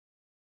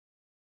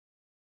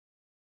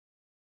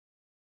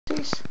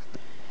there's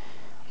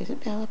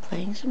Isabella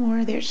playing some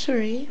more. There's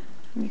Suri,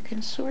 you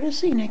can sort of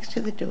see next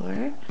to the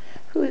door,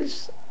 who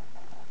is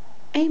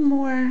a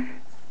more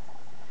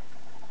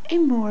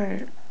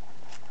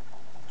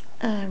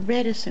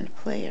reticent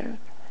player.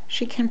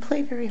 She can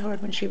play very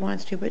hard when she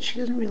wants to, but she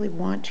doesn't really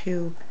want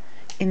to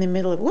in the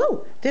middle of,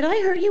 whoa, did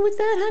I hurt you with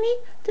that, honey?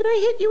 Did I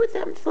hit you with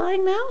that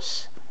flying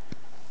mouse?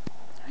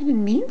 I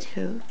didn't mean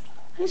to.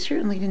 I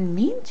certainly didn't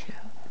mean to.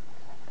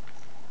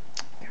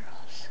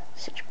 Girls,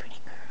 such pretty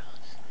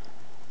girls.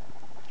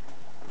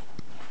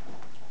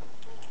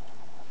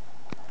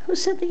 Who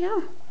said the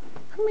owl?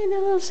 Who made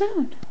that little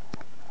sound?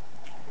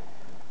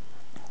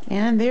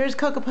 And there's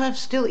Cocoa Puff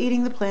still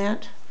eating the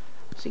plant.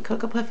 See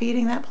Cocoa Puff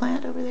eating that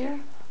plant over there?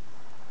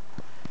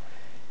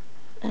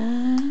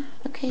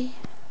 Okay.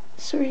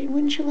 Suri,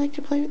 wouldn't you like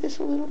to play with this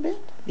a little bit?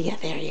 Yeah,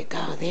 there you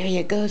go. There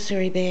you go,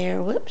 Suri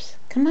Bear. Whoops.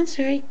 Come on,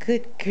 Suri.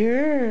 Good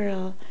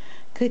girl.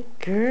 Good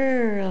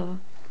girl.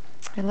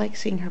 I like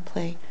seeing her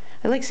play.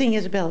 I like seeing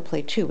Isabella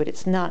play too, but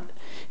it's no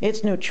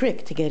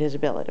trick to get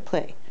Isabella to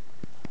play.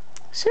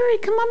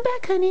 Suri, come on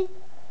back, honey.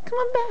 Come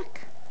on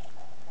back.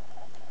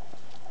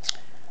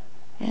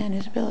 And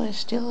Isabella is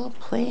still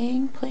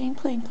playing.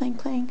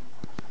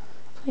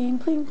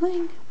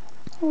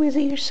 Oh,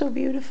 Izzy, you're so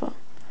beautiful.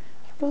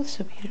 You're both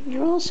so beautiful.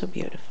 You're all so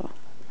beautiful.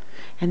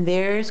 And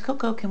there's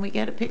Coco. Can we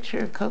get a picture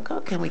of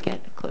Coco? Can we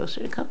get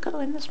closer to Coco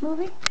in this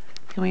movie?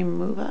 Can we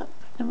move up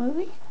the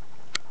movie?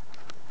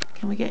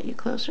 Can we get you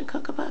closer,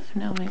 Cocoa Puff?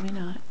 No, maybe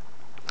not.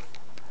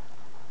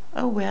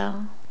 Oh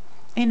well.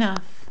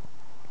 Enough.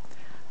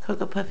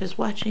 Cocoa Puff is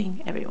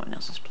watching. Everyone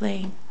else is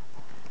playing.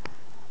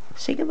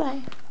 Say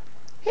goodbye.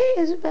 Hey,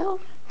 Isabella.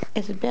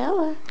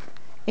 Isabella.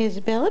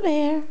 Isabella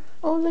Bear.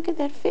 Oh, look at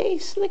that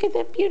face. Look at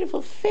that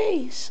beautiful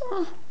face.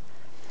 Oh.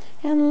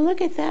 And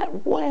look at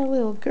that wild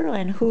little girl.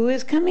 And who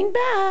is coming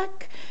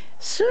back?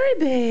 Suri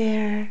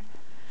Bear.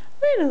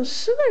 Little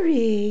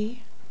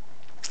Suri.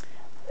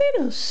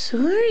 Little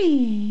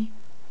Suri.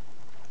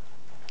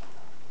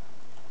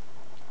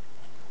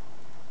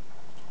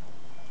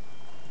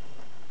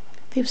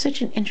 They have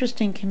such an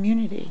interesting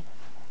community.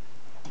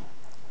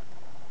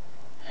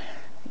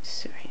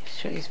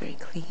 Suri's very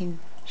clean.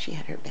 She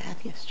had her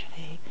bath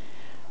yesterday.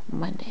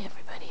 Monday,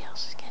 everybody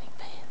else is getting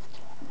bathed.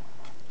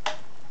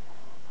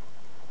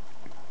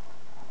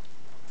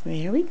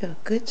 There we go.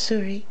 Good,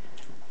 Suri.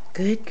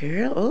 Good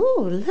girl.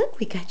 Oh, look,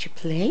 we got you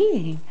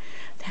playing.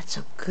 That's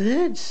so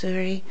good,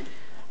 Suri.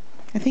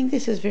 I think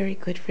this is very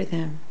good for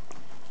them.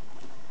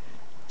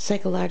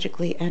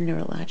 Psychologically and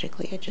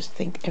neurologically. I just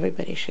think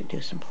everybody should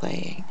do some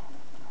playing.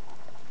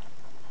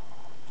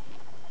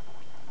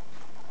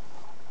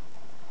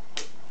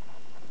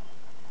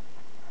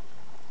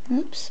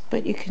 Oops,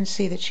 but you can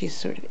see that she's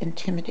sort of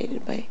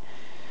intimidated by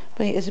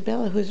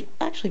Isabella, who's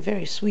actually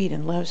very sweet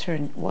and loves her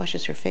and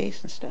washes her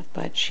face and stuff,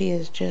 but she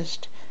is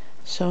just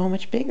so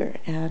much bigger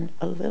and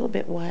a little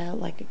bit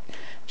wild, like a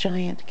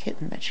giant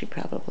kitten that she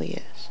probably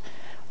is.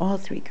 All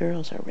three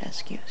girls are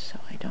rescues, so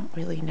I don't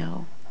really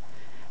know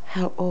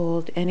how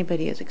old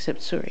anybody is except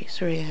Suri.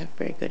 Suri I have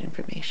very good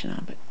information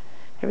on, but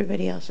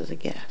everybody else is a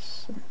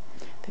guess.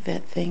 The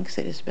vet thinks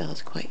that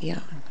Isabella's quite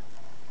young,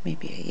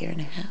 maybe a year and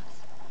a half.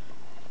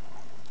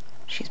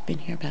 She's been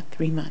here about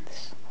 3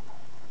 months.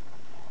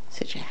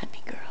 Such a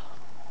happy girl.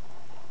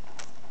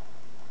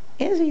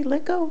 Izzy,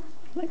 let go.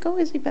 Let go,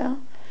 Isabella.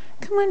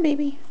 Come on,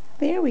 baby.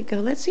 There we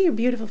go. Let's see your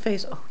beautiful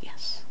face. Oh,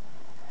 yes.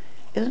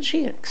 Isn't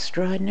she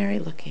extraordinary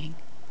looking?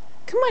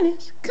 Come on,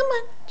 Iz. Come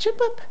on.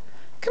 Jump up.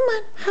 Come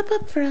on. Hop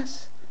up for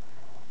us.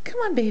 Come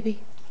on,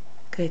 baby.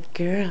 Good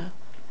girl.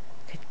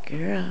 Good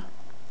girl.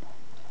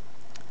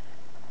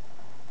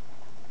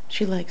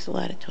 She likes a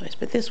lot of toys,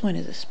 but this one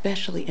is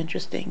especially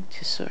interesting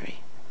to Suri.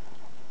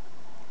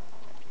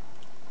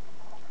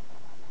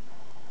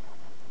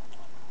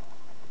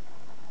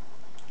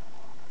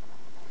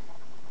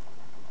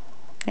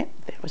 Yep,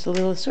 there was a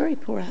little Suri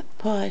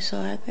paw I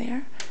saw out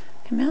there.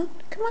 Come out.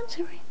 Come on,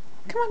 Suri.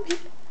 Come on,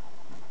 baby.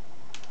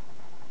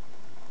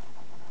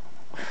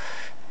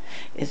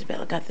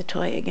 Isabella got the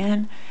toy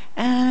again,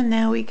 and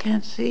now we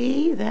can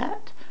see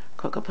that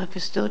Cocoa Puff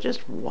is still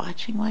just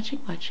watching.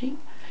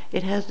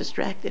 It has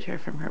distracted her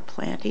from her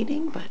plant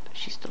eating, but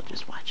she's still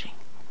just watching.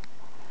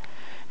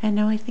 And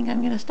now I think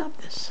I'm going to stop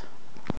this.